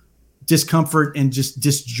some discomfort and just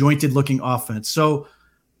disjointed looking offense. So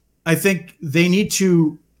I think they need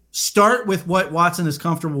to start with what Watson is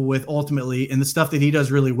comfortable with ultimately, and the stuff that he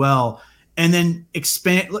does really well, and then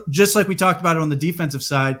expand, just like we talked about it on the defensive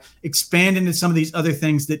side, expand into some of these other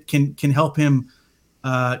things that can help him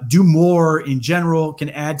do more in general, can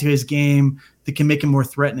add to his game, that can make him more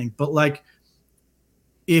threatening. But like,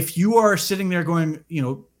 if you are sitting there going,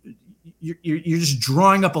 you're just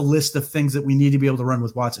drawing up a list of things that we need to be able to run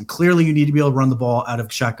with Watson. Clearly, you need to be able to run the ball out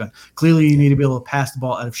of shotgun. Clearly, you need to be able to pass the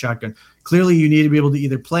ball out of shotgun. Clearly, you need to be able to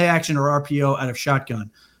either play action or RPO out of shotgun.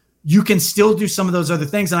 You can still do some of those other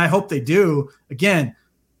things, and I hope they do. Again,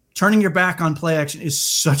 turning your back on play action is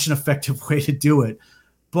such an effective way to do it.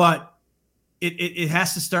 But it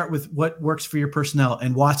has to start with what works for your personnel,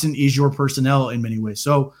 and Watson is your personnel in many ways.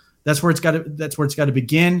 So that's where it's got to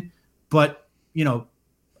begin. But,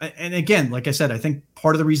 and again, like I said, I think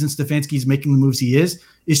part of the reason Stefanski's making the moves he is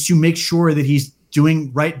to make sure that he's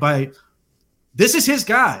doing right by. This is his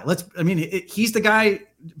guy. He's the guy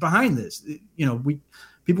behind this.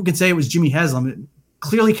 People can say it was Jimmy Haslam.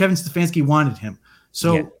 Clearly, Kevin Stefanski wanted him,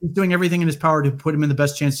 so he's doing everything in his power to put him in the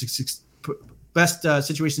best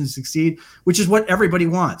situation to succeed, which is what everybody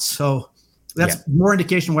wants. So That's more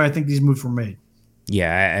indication why I think these moves were made.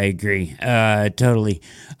 Yeah, I agree. Totally.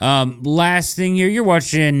 Last thing here, you're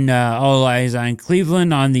watching All Eyes on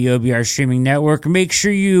Cleveland on the OBR streaming network. Make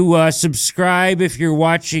sure you subscribe if you're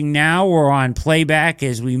watching now or on playback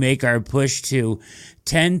as we make our push to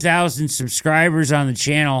 10,000 subscribers on the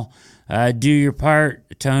channel. Do your part,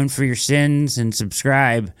 atone for your sins, and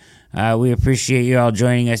subscribe. We appreciate you all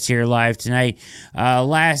joining us here live tonight.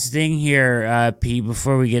 Last thing here, Pete,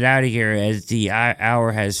 before we get out of here, as the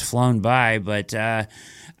hour has flown by, but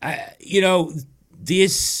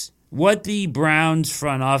what the Browns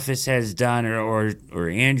front office has done, or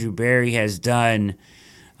Andrew Berry has done,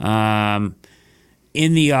 in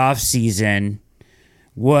the offseason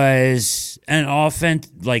was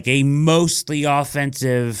a mostly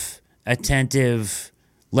offensive, attentive.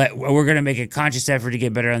 We're going to make a conscious effort to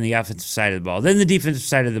get better on the offensive side of the ball, then the defensive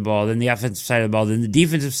side of the ball, then the offensive side of the ball, then the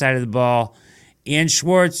defensive side of the ball. And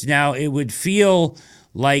Schwartz, now it would feel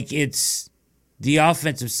like it's the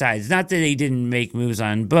offensive side. It's not that they didn't make moves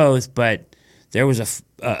on both, but there was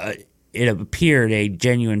it appeared a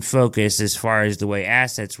genuine focus as far as the way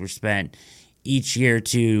assets were spent each year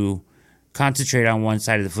to concentrate on one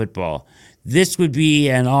side of the football. This would be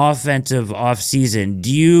an offensive offseason.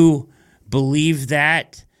 Do you believe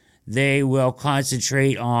that they will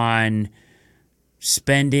concentrate on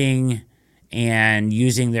spending and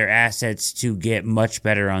using their assets to get much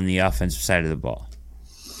better on the offensive side of the ball?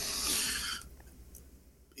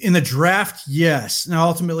 In the draft, yes. Now,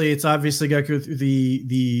 ultimately, it's obviously got to go through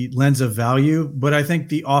the lens of value, but I think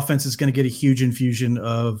the offense is going to get a huge infusion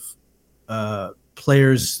of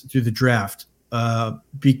players through the draft.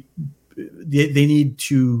 They need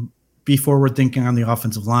to be forward thinking on the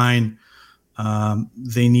offensive line.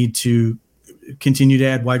 They need to continue to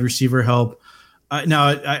add wide receiver help. Now,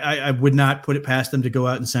 I would not put it past them to go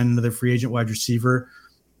out and sign another free agent wide receiver.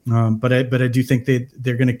 But I do think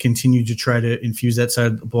they're going to continue to try to infuse that side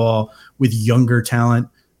of the ball with younger talent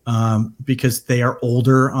because they are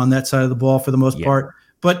older on that side of the ball for the most part.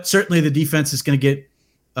 But certainly the defense is going to get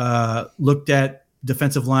looked at.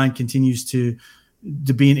 Defensive line continues to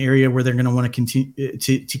be an area where they're going to want to continue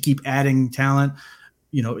to keep adding talent.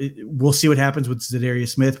 We'll see what happens with Zadarius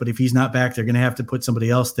Smith, but if he's not back, they're going to have to put somebody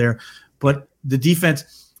else there. But the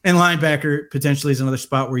defense and linebacker potentially is another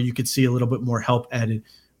spot where you could see a little bit more help added.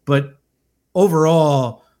 But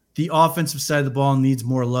overall, the offensive side of the ball needs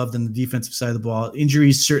more love than the defensive side of the ball.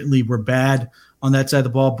 Injuries certainly were bad on that side of the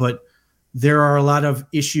ball, but there are a lot of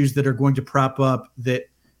issues that are going to prop up that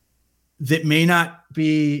may not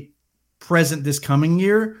be present this coming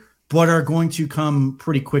year, but are going to come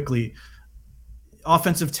pretty quickly.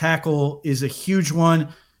 Offensive tackle is a huge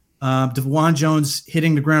one. DeJuan Jones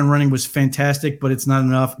hitting the ground running was fantastic, but it's not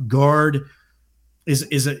enough. Guard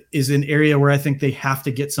is an area where I think they have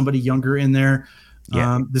to get somebody younger in there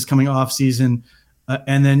this coming off season.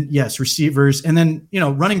 And then, yes, receivers. And then,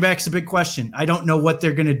 running back is a big question. I don't know what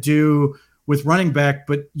they're going to do with running back,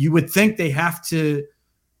 but you would think they have to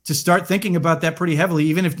start thinking about that pretty heavily.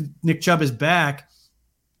 Even if Nick Chubb is back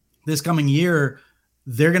this coming year,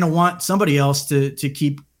 they're going to want somebody else to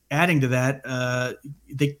keep adding to that.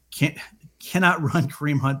 They cannot run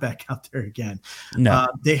Kareem Hunt back out there again. No.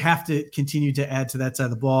 They have to continue to add to that side of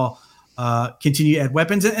the ball, continue to add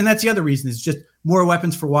weapons. And that's the other reason is just more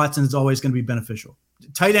weapons for Watson is always going to be beneficial.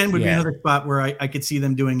 Tight end would be another spot where I could see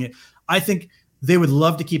them doing it. I think they would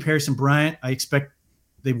love to keep Harrison Bryant. I expect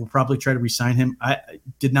they will probably try to re-sign him. I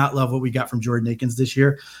did not love what we got from Jordan Akins this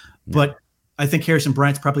year, but I think Harrison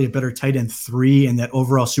Bryant's probably a better tight end 3 and that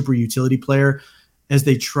overall super utility player as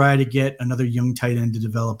they try to get another young tight end to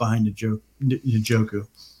develop behind Njoku.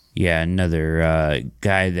 Yeah, another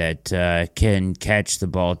guy that can catch the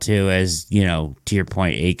ball too. As to your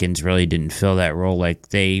point, Akins really didn't fill that role like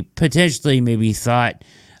they potentially maybe thought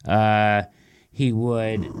he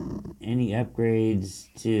would. Any upgrades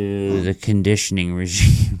to the conditioning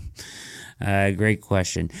regime? Great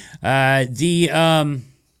question. I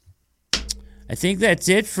think that's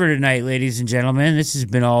it for tonight, ladies and gentlemen. This has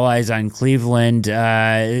been All Eyes on Cleveland.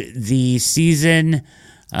 The season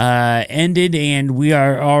ended, and we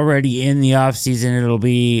are already in the offseason. It'll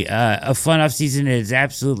be a fun offseason. It is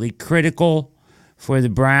absolutely critical for the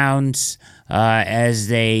Browns as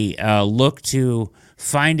they look to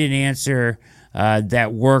find an answer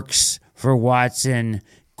that works for Watson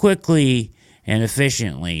quickly and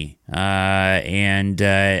efficiently.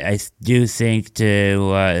 I do think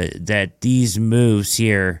that these moves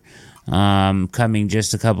here, coming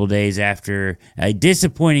just a couple days after a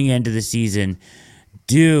disappointing end of the season,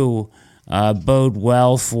 do bode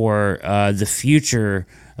well for the future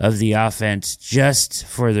of the offense, just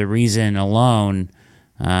for the reason alone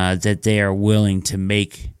that they are willing to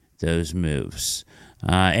make those moves.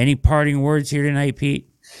 Any parting words here tonight, Pete?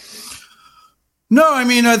 No, I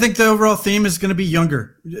mean, I think the overall theme is going to be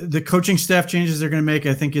younger. The coaching staff changes they're going to make,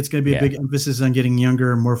 I think it's going to be a big emphasis on getting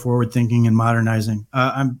younger and more forward thinking and modernizing.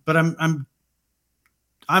 I'm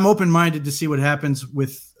open-minded to see what happens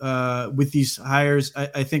with these hires.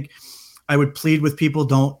 I think I would plead with people,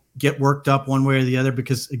 don't get worked up one way or the other,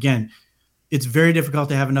 because again, it's very difficult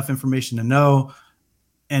to have enough information to know.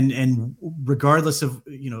 And regardless of,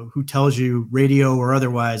 who tells you, radio or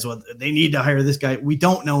otherwise, well, they need to hire this guy. We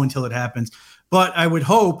don't know until it happens. But I would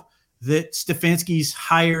hope that Stefanski's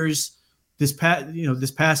hires this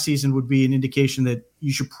past season would be an indication that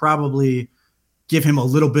you should probably give him a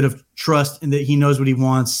little bit of trust and that he knows what he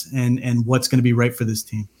wants and what's going to be right for this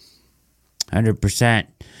team. 100%.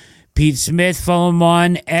 Pete Smith, follow him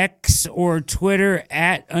on X or Twitter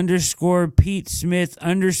 @_Pete Smith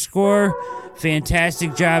 _.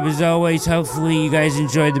 Fantastic job as always. Hopefully you guys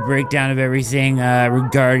enjoyed the breakdown of everything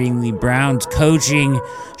regarding the Browns coaching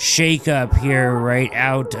shakeup here right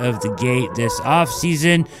out of the gate this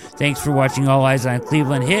offseason. Thanks for watching All Eyes on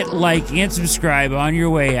Cleveland. Hit like and subscribe on your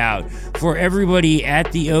way out. For everybody at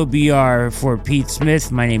the OBR, for Pete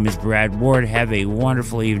Smith, my name is Brad Ward. Have a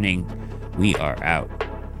wonderful evening. We are out.